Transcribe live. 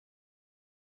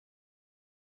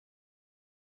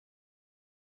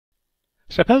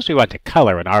Suppose we want to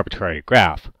color an arbitrary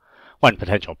graph. One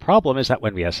potential problem is that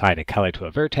when we assign a color to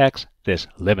a vertex, this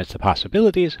limits the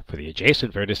possibilities for the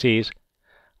adjacent vertices,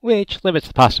 which limits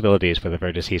the possibilities for the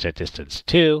vertices at distance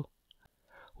 2,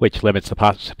 which limits the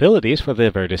possibilities for the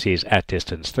vertices at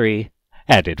distance 3,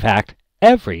 and in fact,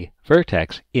 every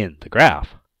vertex in the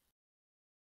graph.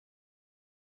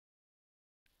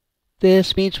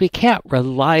 This means we can't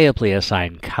reliably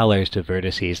assign colors to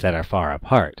vertices that are far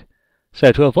apart.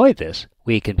 So to avoid this,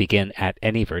 we can begin at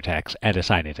any vertex and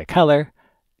assign it a color,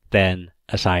 then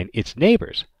assign its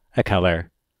neighbors a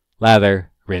color,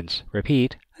 lather, rinse,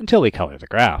 repeat, until we color the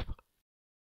graph.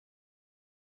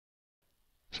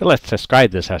 So let's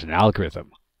describe this as an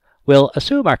algorithm. We'll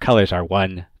assume our colors are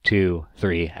 1, 2,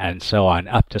 3, and so on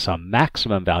up to some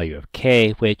maximum value of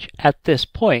k, which at this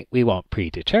point we won't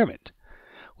predetermine.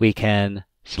 We can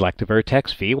select a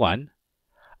vertex v1,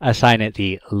 assign it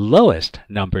the lowest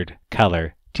numbered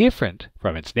color different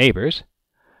from its neighbors,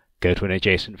 go to an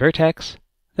adjacent vertex,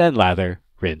 then lather,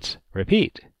 rinse,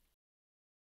 repeat.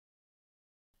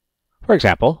 For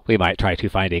example, we might try to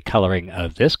find a coloring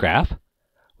of this graph.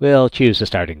 We'll choose a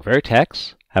starting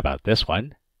vertex, about this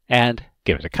one, and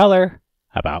give it a color,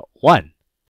 about 1.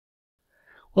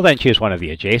 We'll then choose one of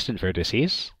the adjacent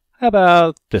vertices,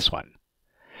 about this one.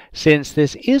 Since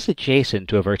this is adjacent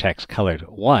to a vertex colored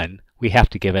 1, we have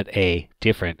to give it a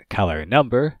different color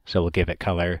number, so we'll give it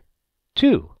color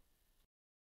 2.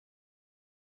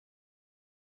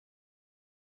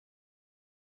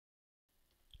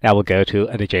 Now we'll go to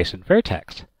an adjacent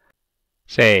vertex,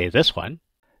 say this one.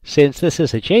 Since this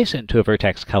is adjacent to a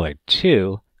vertex colored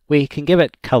 2, we can give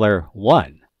it color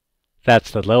 1.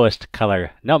 That's the lowest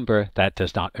color number that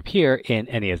does not appear in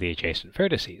any of the adjacent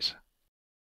vertices.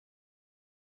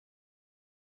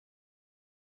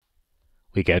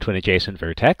 We go to an adjacent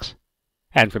vertex,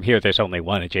 and from here there's only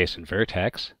one adjacent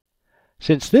vertex.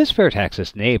 Since this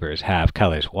vertex's neighbors have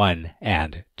colors 1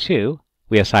 and 2,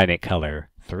 we assign it color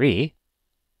 3.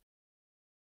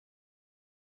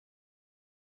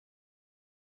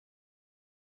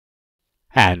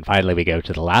 And finally we go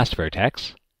to the last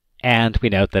vertex, and we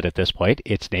note that at this point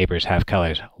its neighbors have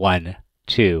colors 1,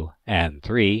 2, and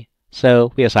 3,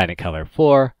 so we assign it color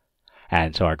 4,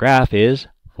 and so our graph is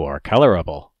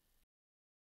 4-colorable.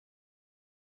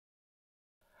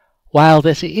 While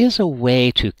this is a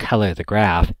way to color the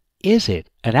graph, is it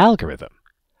an algorithm?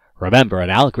 Remember, an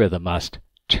algorithm must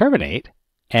terminate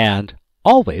and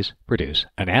always produce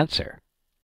an answer.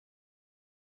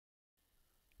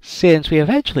 Since we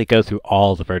eventually go through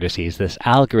all the vertices, this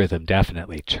algorithm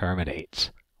definitely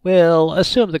terminates. We'll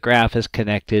assume the graph is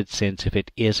connected, since if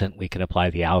it isn't, we can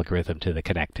apply the algorithm to the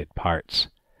connected parts.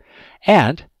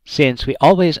 And since we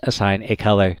always assign a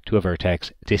color to a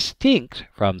vertex distinct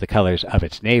from the colors of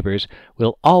its neighbors,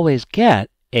 we'll always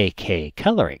get a k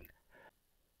coloring.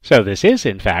 So this is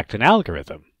in fact an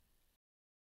algorithm.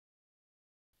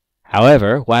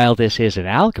 However, while this is an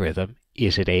algorithm,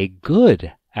 is it a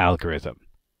good algorithm?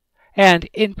 And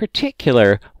in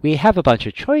particular, we have a bunch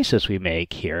of choices we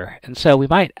make here, and so we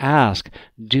might ask,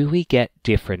 do we get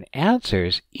different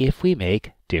answers if we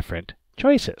make different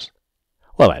choices?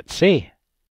 Well, let's see.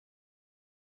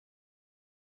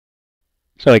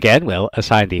 So again, we'll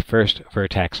assign the first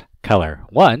vertex color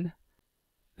 1.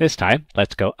 This time,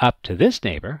 let's go up to this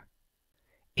neighbor.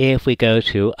 If we go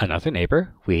to another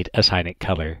neighbor, we'd assign it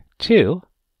color 2.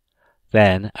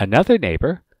 Then another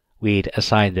neighbor, we'd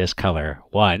assign this color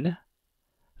 1.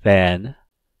 Then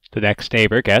the next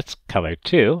neighbor gets color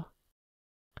 2.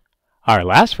 Our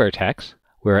last vertex,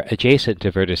 we're adjacent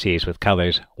to vertices with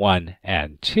colors 1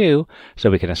 and 2,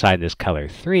 so we can assign this color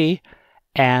 3,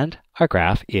 and our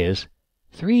graph is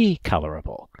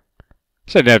 3-colorable.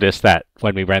 So notice that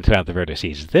when we ran throughout the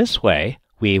vertices this way,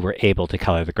 we were able to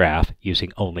color the graph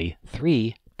using only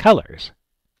 3 colors.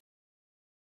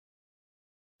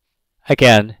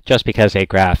 Again, just because a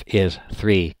graph is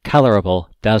 3-colorable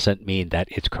doesn't mean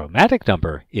that its chromatic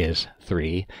number is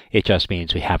 3. It just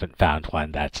means we haven't found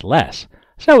one that's less.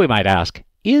 So we might ask,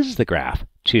 is the graph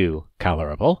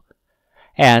 2-colorable?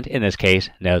 And in this case,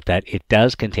 note that it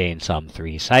does contain some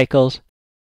 3 cycles.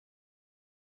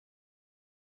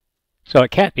 So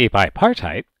it can't be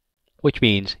bipartite, which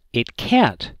means it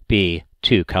can't be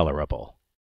 2-colorable.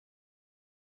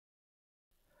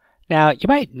 Now, you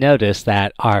might notice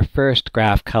that our first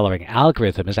graph coloring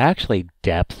algorithm is actually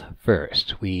depth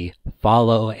first. We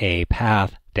follow a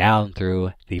path down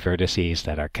through the vertices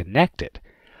that are connected.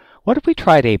 What if we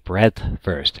tried a breadth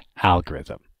first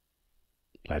algorithm?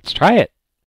 Let's try it.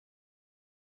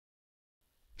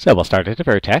 So we'll start at a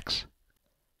vertex,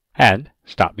 and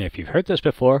stop me if you've heard this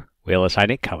before, we'll assign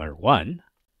it color 1.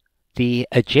 the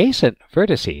adjacent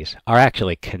vertices are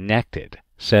actually connected,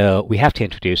 so we have to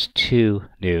introduce two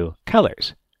new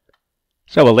colors.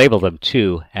 So we'll label them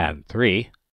 2 and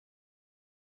 3.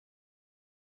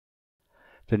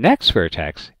 The next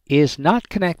vertex is not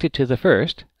connected to the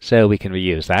first, so we can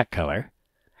reuse that color.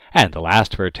 And the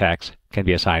last vertex can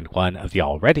be assigned one of the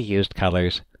already used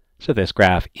colors, so this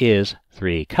graph is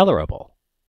 3-colorable.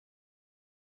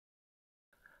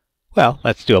 Well,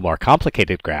 let's do a more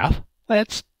complicated graph.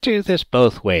 Let's do this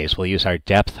both ways. We'll use our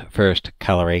depth first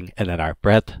coloring and then our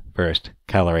breadth first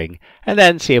coloring, and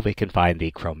then see if we can find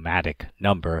the chromatic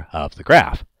number of the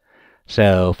graph.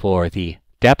 So for the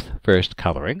depth first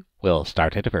coloring, we'll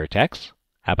start at a vertex.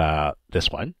 How about this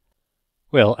one?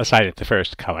 We'll assign it the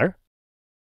first color,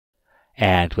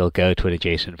 and we'll go to an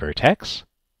adjacent vertex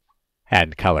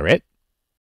and color it.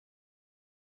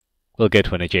 We'll go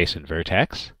to an adjacent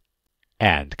vertex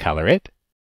and color it.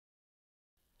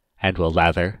 And we'll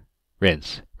lather,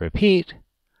 rinse, repeat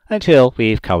until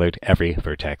we've colored every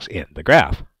vertex in the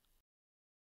graph.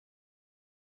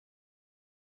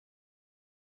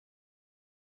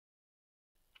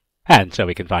 And so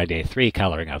we can find a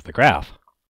 3-coloring of the graph.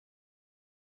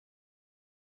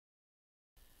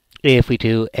 If we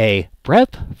do a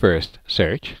breadth first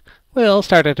search, we'll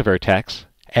start at a vertex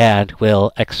and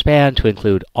we'll expand to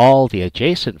include all the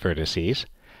adjacent vertices.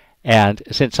 And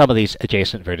since some of these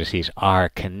adjacent vertices are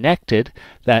connected,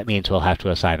 that means we'll have to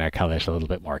assign our colors a little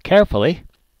bit more carefully.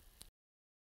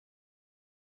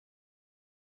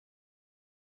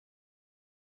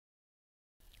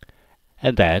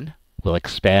 And then we'll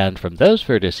expand from those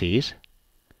vertices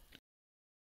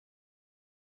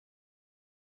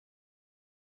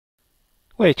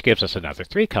which gives us another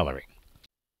 3-coloring.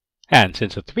 And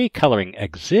since a 3-coloring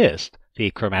exists, the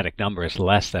chromatic number is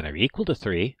less than or equal to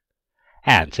 3.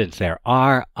 And since there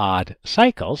are odd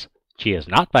cycles, G is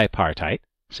not bipartite,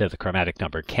 so the chromatic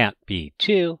number can't be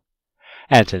 2.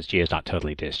 And since G is not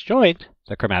totally disjoint,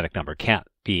 the chromatic number can't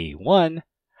be 1.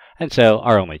 And so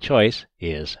our only choice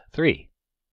is 3.